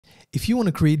If you want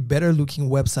to create better looking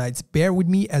websites, bear with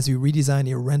me as we redesign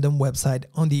a random website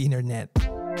on the internet.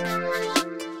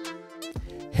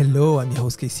 Hello, I'm your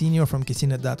host Casino from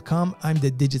Casino.com. I'm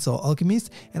the digital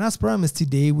alchemist, and as promised,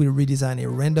 today we'll redesign a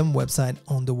random website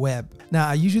on the web. Now,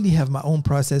 I usually have my own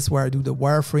process where I do the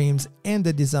wireframes and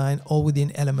the design all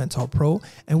within Elementor Pro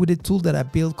and with a tool that I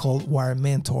built called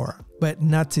Wirementor. But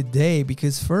not today,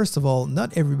 because first of all,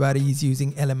 not everybody is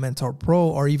using Elementor Pro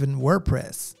or even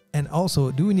WordPress. And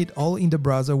also, doing it all in the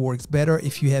browser works better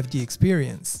if you have the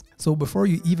experience. So before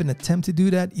you even attempt to do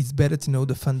that, it's better to know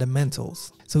the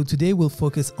fundamentals. So today we'll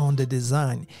focus on the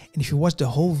design. And if you watch the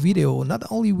whole video, not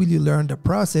only will you learn the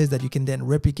process that you can then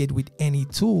replicate with any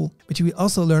tool, but you will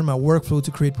also learn my workflow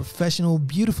to create professional,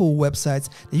 beautiful websites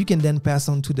that you can then pass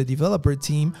on to the developer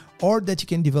team or that you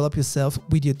can develop yourself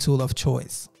with your tool of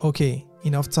choice. Okay,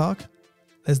 enough talk.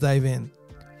 Let's dive in.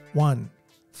 1.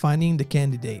 Finding the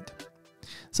candidate.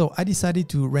 So I decided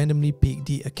to randomly pick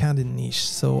the accountant niche.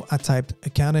 So I typed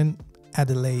accountant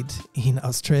Adelaide in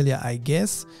Australia, I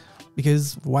guess,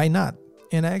 because why not?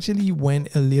 And I actually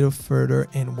went a little further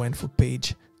and went for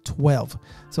page 12.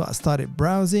 So I started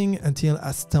browsing until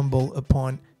I stumbled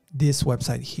upon this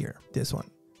website here, this one.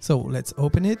 So let's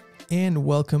open it, and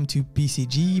welcome to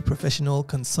PCG, Professional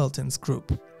Consultants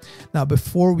Group. Now,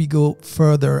 before we go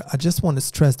further, I just want to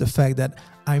stress the fact that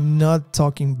I'm not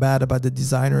talking bad about the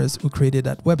designers who created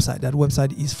that website. That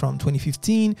website is from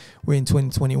 2015. We're in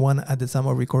 2021 at the time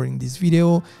of recording this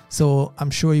video. So I'm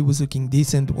sure it was looking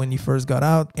decent when he first got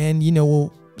out. And you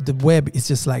know, the web is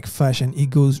just like fashion.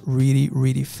 It goes really,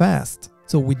 really fast.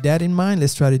 So with that in mind,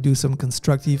 let's try to do some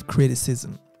constructive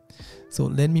criticism. So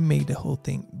let me make the whole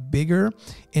thing bigger.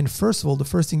 And first of all, the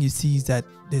first thing you see is that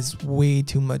there's way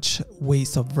too much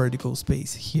waste of vertical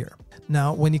space here.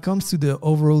 Now, when it comes to the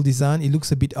overall design, it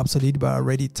looks a bit obsolete, but I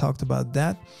already talked about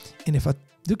that. And if I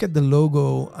look at the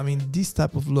logo, I mean, this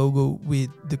type of logo with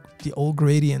the old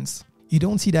gradients, you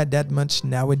don't see that much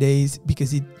nowadays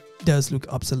because it does look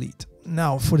obsolete.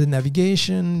 Now, for the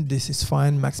navigation, this is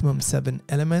fine, maximum 7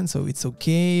 elements, so it's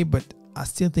okay, but I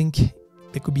still think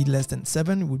it could be less than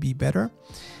 7, would be better.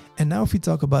 And now if we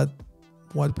talk about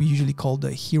what we usually call the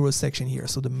hero section here,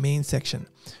 so the main section.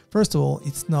 First of all,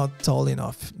 it's not tall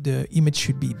enough. The image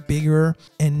should be bigger.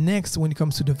 And next, when it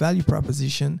comes to the value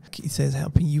proposition, it says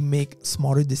helping you make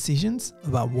smarter decisions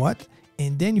about what,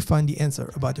 and then you find the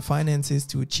answer about the finances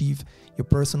to achieve your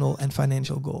personal and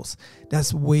financial goals.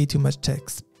 That's way too much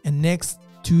text. And next,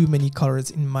 too many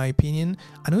colors in my opinion.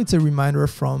 I know it's a reminder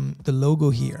from the logo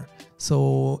here,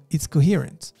 so it's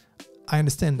coherent. I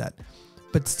understand that.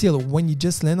 But still, when you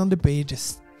just land on the page,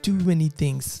 there's too many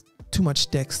things, too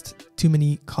much text, too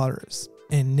many colors.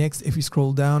 And next, if we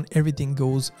scroll down, everything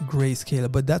goes grayscale.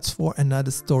 But that's for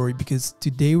another story, because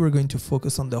today we're going to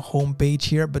focus on the home page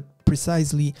here, but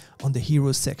precisely on the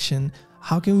hero section.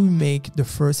 How can we make the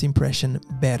first impression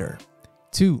better?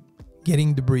 2.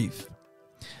 Getting the brief.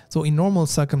 So in normal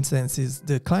circumstances,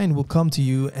 the client will come to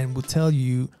you and will tell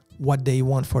you what they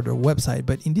want for their website.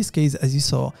 But in this case, as you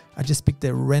saw, I just picked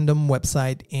a random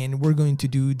website and we're going to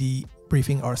do the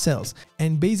briefing ourselves.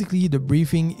 And basically the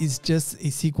briefing is just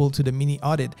a sequel to the mini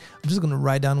audit. I'm just going to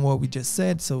write down what we just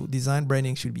said. So design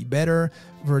branding should be better.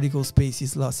 Vertical space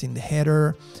is lost in the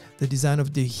header. The design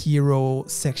of the hero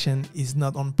section is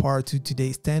not on par to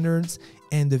today's standards.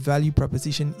 And the value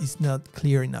proposition is not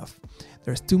clear enough.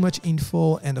 There's too much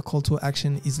info and the call to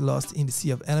action is lost in the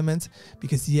sea of elements,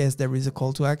 because yes, there is a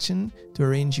call to action to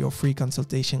arrange your free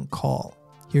consultation call.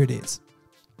 Here it is.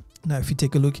 Now, if you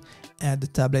take a look at the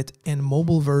tablet and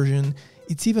mobile version,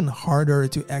 it's even harder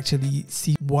to actually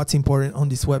see what's important on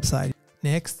this website.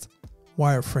 Next,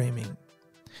 wireframing.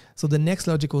 So the next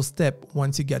logical step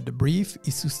once you get the brief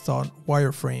is to start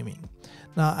wireframing.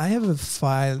 Now, I have a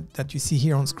file that you see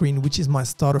here on screen, which is my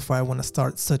starter file when I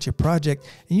start such a project.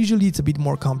 And usually it's a bit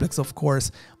more complex, of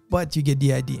course, but you get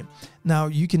the idea. Now,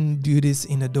 you can do this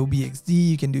in Adobe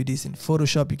XD, you can do this in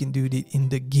Photoshop, you can do it in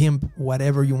the GIMP,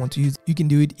 whatever you want to use. You can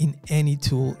do it in any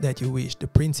tool that you wish. The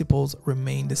principles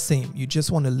remain the same. You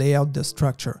just want to lay out the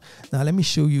structure. Now, let me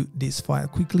show you this file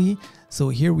quickly. So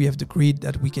here we have the grid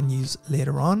that we can use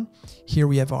later on. Here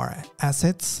we have our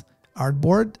assets,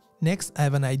 artboard. Next, I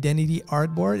have an identity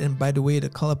artboard, and by the way, the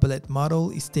color palette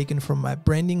model is taken from my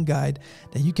branding guide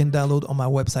that you can download on my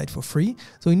website for free.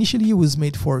 So initially it was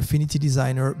made for Affinity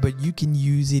Designer, but you can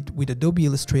use it with Adobe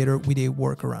Illustrator with a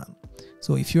workaround.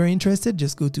 So if you're interested,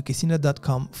 just go to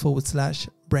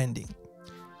casino.com/branding.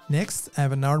 Next, I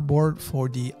have an artboard for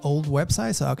the old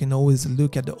website, so I can always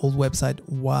look at the old website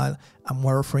while I'm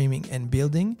wireframing and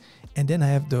building. And then I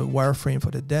have the wireframe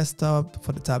for the desktop,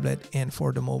 for the tablet, and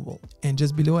for the mobile. And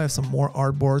just below, I have some more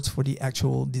artboards for the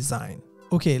actual design.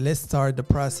 Okay, let's start the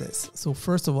process. So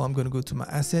first of all, I'm going to go to my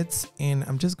assets, and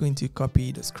I'm just going to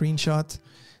copy the screenshot.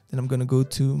 Then I'm going to go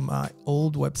to my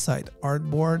old website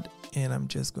artboard, and I'm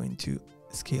just going to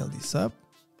scale this up.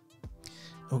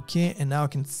 Okay, and now I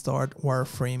can start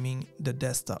wireframing the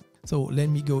desktop. So let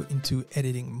me go into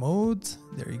editing mode.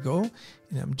 There you go.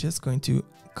 And I'm just going to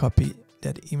copy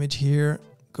that image here,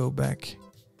 go back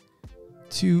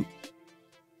to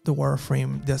the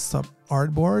wireframe desktop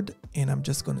artboard, and I'm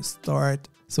just going to start.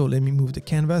 So let me move the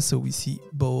canvas so we see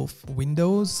both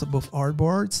windows, both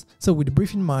artboards. So with the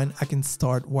brief in mind, I can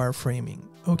start wireframing.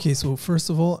 Okay, so first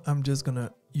of all, I'm just going to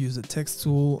use the text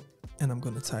tool, and I'm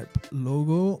going to type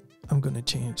logo. I'm going to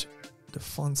change the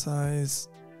font size.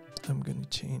 I'm going to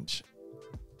change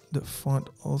the font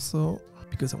also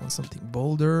because I want something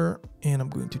bolder, and I'm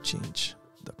going to change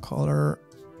the color.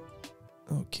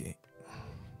 Okay.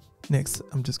 Next,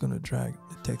 I'm just going to drag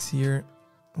the text here.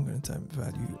 I'm going to type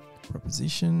value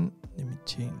proposition. Let me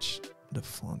change the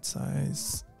font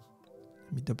size.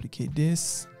 Let me duplicate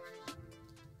this.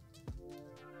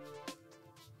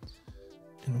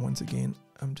 And once again,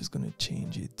 I'm just going to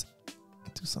change it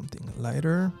to something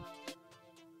lighter.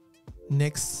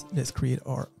 Next, let's create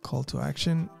our call to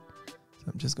action.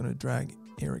 So I'm just going to drag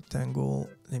a rectangle.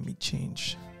 Let me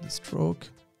change the stroke.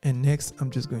 And next, I'm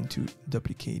just going to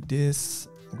duplicate this.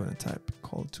 I'm going to type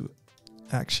call to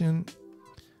action.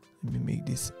 Let me make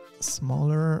this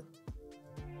smaller.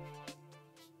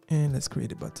 And let's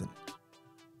create a button.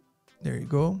 There you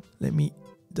go. Let me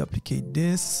duplicate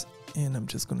this. And I'm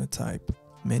just going to type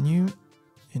menu.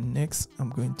 And next, I'm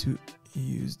going to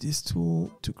use this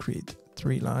tool to create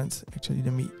 3 lines. Actually,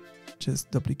 let me just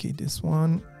duplicate this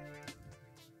one.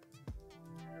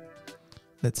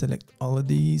 Let's select all of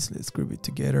these. Let's group it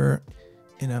together.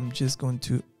 And I'm just going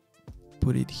to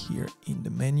put it here in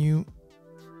the menu.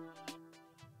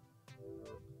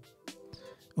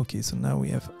 Okay, so now we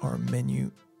have our menu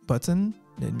button.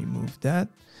 Let me move that.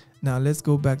 Now let's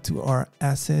go back to our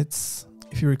assets.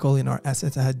 If you recall, in our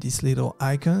assets, I had this little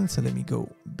icon. So let me go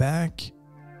back,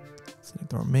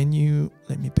 select our menu.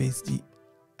 Let me paste the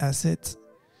asset,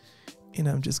 and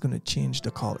I'm just going to change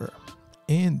the color.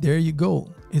 And there you go.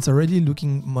 It's already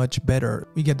looking much better.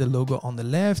 We get the logo on the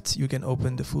left. You can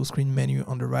open the full screen menu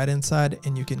on the right hand side,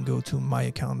 and you can go to my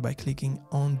account by clicking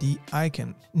on the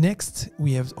icon. Next,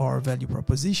 we have our value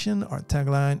proposition, our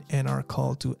tagline, and our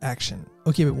call to action.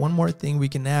 Okay, but one more thing we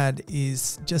can add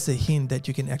is just a hint that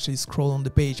you can actually scroll on the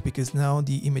page, because now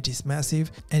the image is massive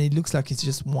and it looks like it's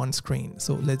just one screen.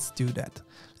 So let's do that.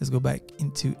 Let's go back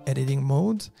into editing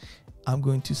mode. I'm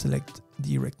going to select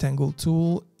the rectangle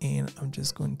tool, and I'm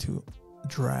just going to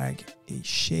drag a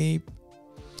shape,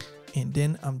 and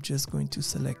then I'm just going to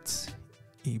select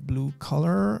a blue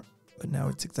color, but now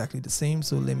it's exactly the same.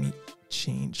 So let me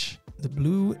change the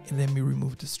blue and let me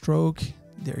remove the stroke.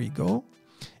 There you go.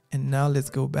 And now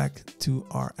let's go back to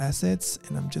our assets,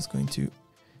 and I'm just going to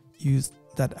use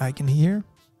that icon here.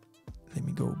 Let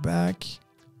me go back,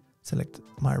 select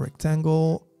my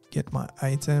rectangle, get my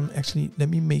item. Actually, let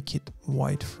me make it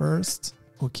white first.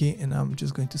 Okay, and I'm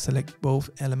just going to select both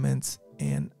elements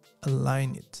and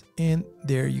align it. And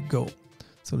there you go.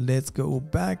 So let's go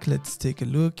back. Let's take a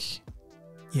look.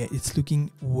 Yeah, it's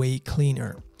looking way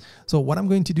cleaner. So what I'm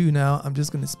going to do now, I'm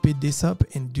just going to speed this up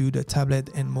and do the tablet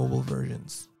and mobile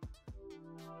versions.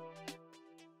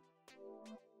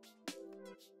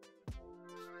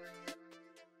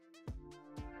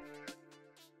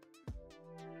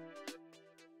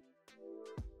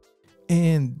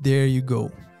 And there you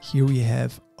go. Here we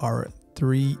have our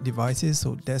 3 devices,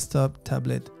 so desktop,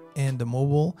 tablet, and the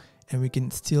mobile, and we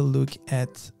can still look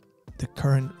at the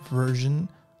current version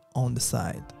on the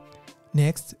side.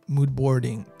 Next,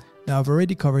 moodboarding. Now I've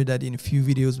already covered that in a few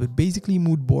videos, but basically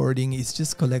moodboarding is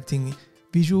just collecting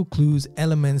visual clues,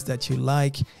 elements that you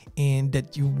like and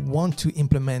that you want to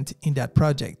implement in that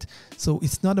project. So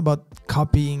it's not about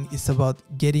copying, it's about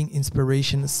getting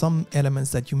inspiration, some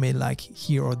elements that you may like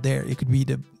here or there. It could be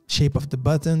the shape of the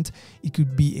button, it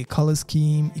could be a color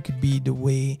scheme, it could be the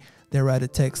way they write the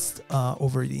text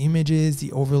over the images,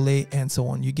 the overlay, and so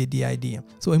on. You get the idea.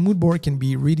 So a mood board can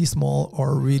be really small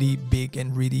or really big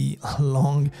and really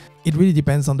long. It really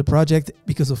depends on the project,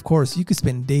 because of course you could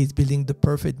spend days building the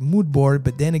perfect mood board,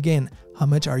 but then again, how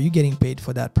much are you getting paid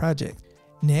for that project?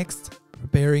 Next,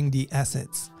 preparing the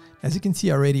assets. As you can see,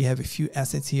 I already have a few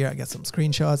assets here. I got some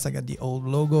screenshots, I got the old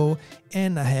logo,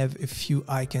 and I have a few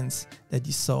icons that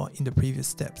you saw in the previous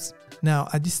steps. Now,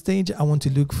 at this stage, I want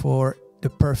to look for the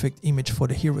perfect image for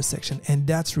the hero section, and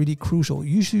that's really crucial.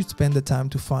 You should spend the time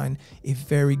to find a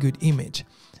very good image.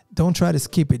 Don't try to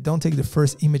skip it. Don't take the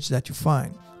first image that you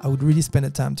find. I would really spend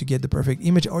the time to get the perfect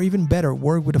image, or even better,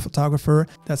 work with a photographer.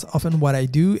 That's often what I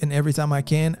do, and every time I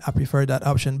can, I prefer that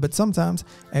option. But sometimes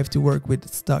I have to work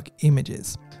with stock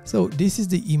images. So this is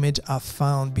the image I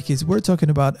found, because we're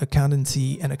talking about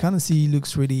accountancy, and accountancy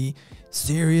looks really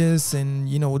serious, and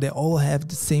you know, they all have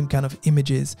the same kind of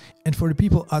images. And for the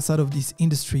people outside of this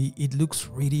industry, it looks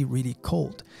really, really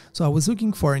cold. So I was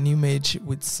looking for an image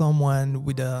with someone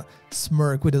with a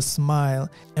smirk, with a smile.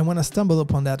 And when I stumbled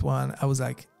upon that one, I was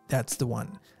like, that's the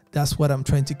one. That's what I'm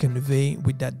trying to convey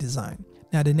with that design.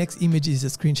 Now, the next image is a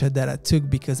screenshot that I took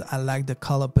because I like the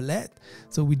color palette.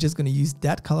 So we're just going to use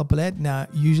that color palette. Now,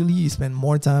 usually you spend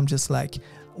more time just like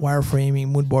wireframing,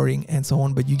 moodboarding, and so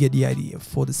on, but you get the idea.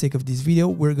 For the sake of this video,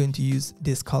 we're going to use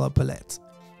this color palette.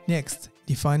 Next,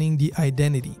 defining the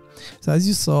identity. So as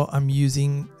you saw, I'm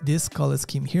using this color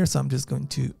scheme here. So I'm just going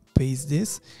to paste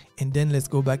this, and then let's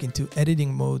go back into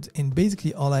editing mode. And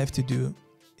basically all I have to do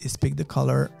is pick the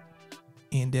color,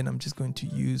 and then I'm just going to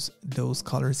use those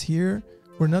colors here.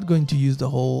 We're not going to use the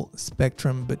whole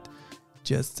spectrum, but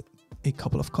just a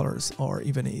couple of colors, or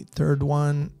even a third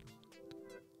one.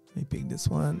 Let me pick this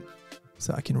one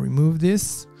so I can remove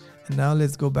this. And now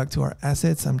let's go back to our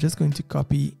assets. I'm just going to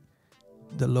copy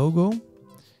the logo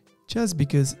just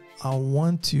because I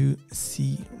want to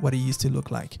see what it used to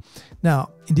look like.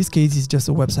 Now, in this case, it's just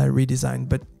a website redesign,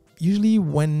 but usually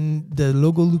when the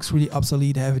logo looks really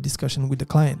obsolete, I have a discussion with the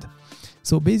client.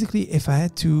 So basically, if I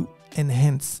had to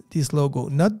enhance this logo,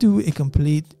 not do a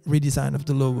complete redesign of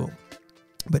the logo,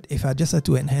 but if I just had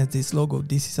to enhance this logo,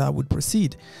 this is how I would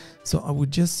proceed. So I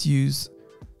would just use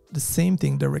the same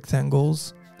thing, the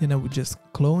rectangles, then I would just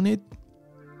clone it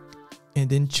and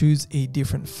then choose a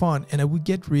different font, and I would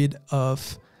get rid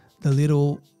of the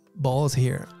little balls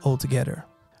here altogether.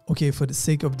 Okay, for the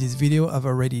sake of this video, I've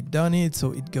already done it,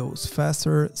 so it goes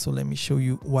faster. So let me show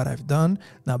you what I've done.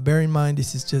 Now, bear in mind,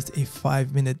 this is just a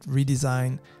 5-minute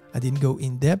redesign. I didn't go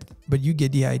in depth, but you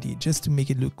get the idea, just to make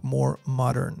it look more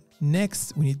modern.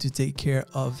 Next, we need to take care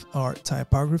of our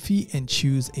typography and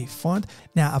choose a font.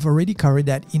 Now, I've already covered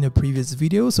that in a previous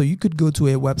video, so you could go to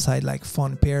a website like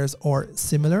Font Pairs or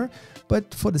similar,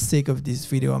 but for the sake of this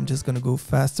video, I'm just gonna go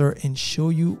faster and show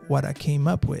you what I came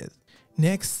up with.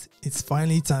 Next, it's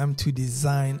finally time to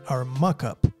design our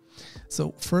mockup.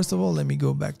 So first of all, let me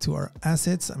go back to our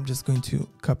assets. I'm just going to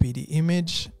copy the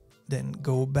image, then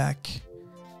go back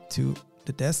to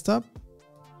the desktop,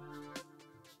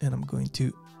 and I'm going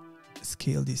to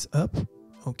scale this up.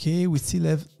 Okay, we still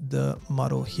have the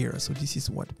model here, so this is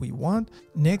what we want.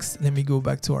 Next, let me go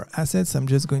back to our assets. I'm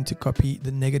just going to copy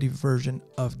the negative version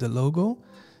of the logo.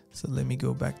 So let me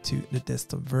go back to the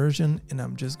desktop version, and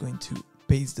I'm just going to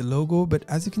paste the logo. But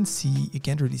as you can see, you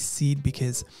can't really see it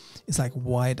because it's like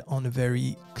white on a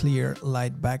very clear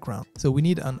light background. So we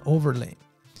need an overlay.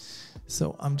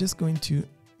 So I'm just going to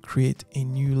create a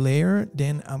new layer.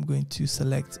 Then I'm going to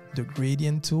select the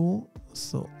gradient tool.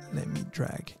 So let me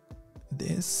drag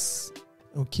this.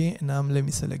 Okay, and now let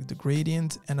me select the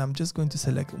gradient, and I'm just going to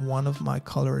select one of my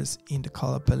colors in the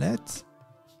color palette.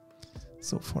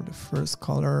 So for the first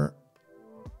color,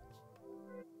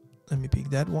 let me pick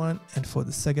that one, and for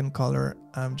the second color,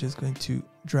 I'm just going to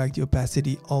drag the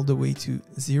opacity all the way to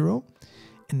 0.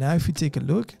 And now if you take a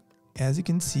look, as you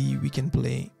can see, we can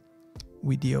play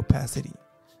with the opacity,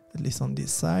 at least on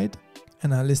this side.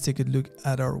 And now let's take a look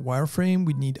at our wireframe.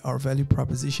 We need our value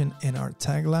proposition and our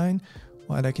tagline.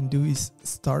 What I can do is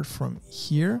start from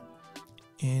here,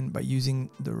 and by using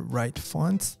the right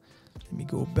fonts, let me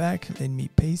go back, let me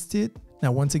paste it.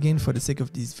 Now, once again, for the sake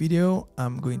of this video,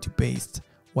 I'm going to paste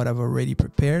what I've already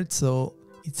prepared. So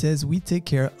it says we take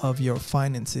care of your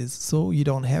finances, so you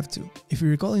don't have to. If you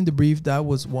recall in the brief, that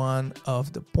was one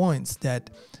of the points, that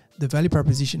the value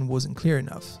proposition wasn't clear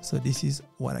enough. So this is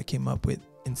what I came up with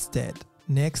instead.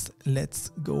 Next, let's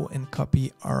go and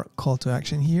copy our call to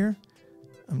action here.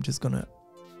 I'm just gonna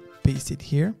paste it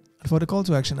here. And for the call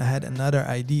to action, I had another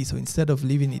ID. So instead of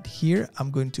leaving it here,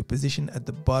 I'm going to position at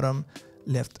the bottom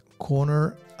left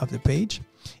corner of the page,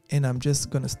 and I'm just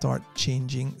gonna start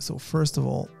changing. So first of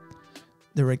all,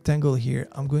 the rectangle here,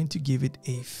 I'm going to give it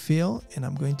a fill, and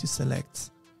I'm going to select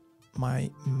my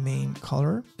main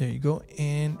color. There you go.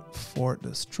 And for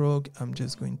the stroke, I'm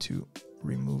just going to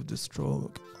remove the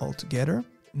stroke altogether.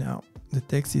 Now the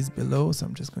text is below, so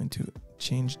I'm just going to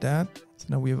change that. So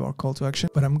now we have our call to action,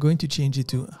 but I'm going to change it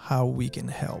to how we can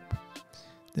help.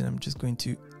 Then I'm just going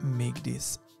to make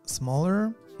this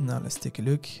smaller. Now let's take a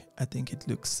look. I think it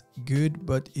looks good,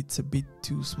 but it's a bit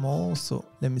too small. So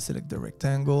let me select the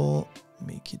rectangle,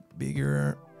 make it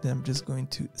bigger. Then I'm just going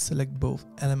to select both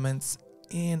elements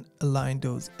and align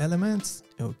those elements.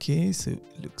 Okay, so it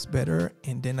looks better.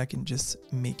 And then I can just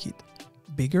make it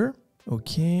bigger.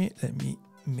 Okay, let me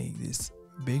make this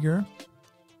bigger.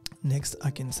 Next, I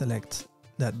can select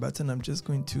that button. I'm just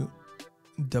going to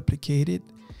duplicate it,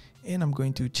 and I'm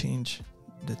going to change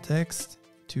the text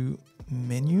to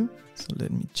menu. So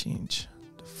let me change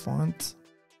the font.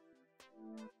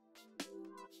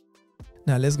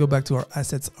 Now let's go back to our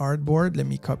assets artboard. Let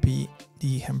me copy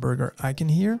the hamburger icon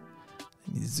here.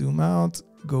 Let me zoom out,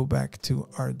 go back to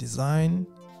our design,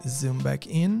 zoom back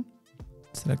in,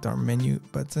 select our menu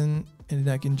button, and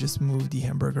then I can just move the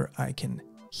hamburger icon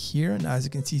here. And as you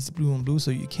can see, it's blue on blue,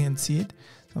 so you can't see it.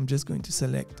 So I'm just going to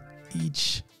select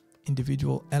each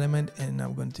individual element, and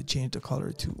I'm going to change the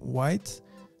color to white.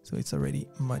 So it's already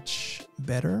much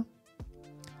better.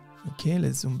 Okay,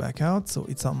 let's zoom back out. So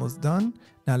it's almost done.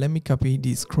 Now let me copy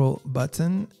the scroll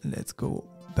button. Let's go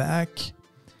back,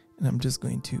 and I'm just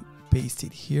going to paste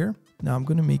it here. Now I'm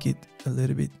going to make it a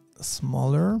little bit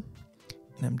smaller,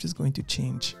 and I'm just going to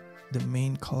change the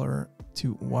main color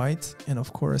to white. And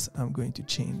of course, I'm going to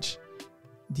change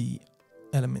the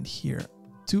element here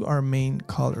to our main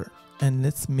color. And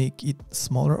let's make it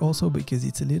smaller also because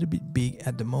it's a little bit big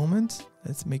at the moment.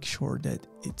 Let's make sure that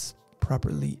it's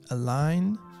properly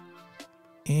aligned.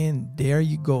 And there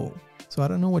you go. So I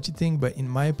don't know what you think, but in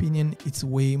my opinion, it's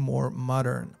way more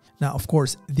modern. Now, of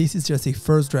course, this is just a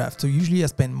first draft. So usually I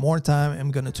spend more time.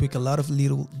 I'm going to tweak a lot of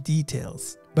little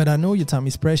details. But I know your time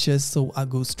is precious, so I'll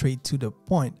go straight to the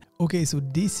point. Okay, so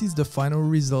this is the final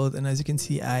result. And as you can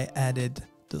see, I added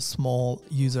the small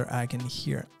user icon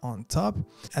here on top.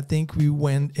 I think we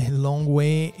went a long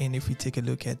way. And if we take a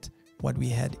look at what we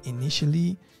had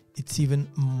initially, it's even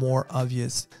more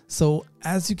obvious. So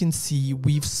as you can see,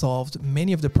 we've solved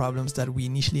many of the problems that we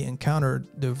initially encountered: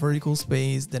 the vertical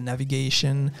space, the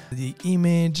navigation, the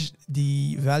image,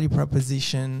 the value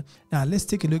proposition. Now let's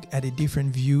take a look at a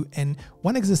different view. And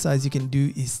one exercise you can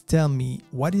do is tell me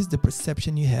what is the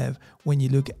perception you have when you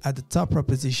look at the top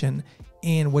proposition,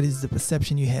 and what is the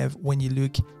perception you have when you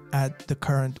look at the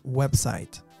current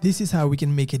website. This is how we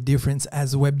can make a difference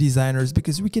as web designers,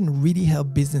 because we can really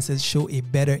help businesses show a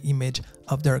better image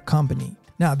of their company.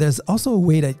 Now, there's also a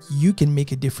way that you can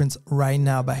make a difference right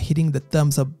now by hitting the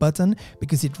thumbs up button,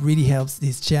 because it really helps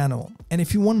this channel. And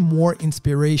if you want more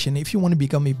inspiration, if you want to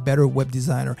become a better web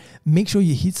designer, make sure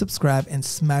you hit subscribe and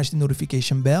smash the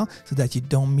notification bell so that you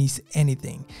don't miss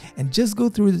anything. And just go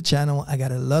through the channel. I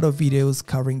got a lot of videos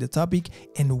covering the topic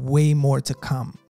and way more to come.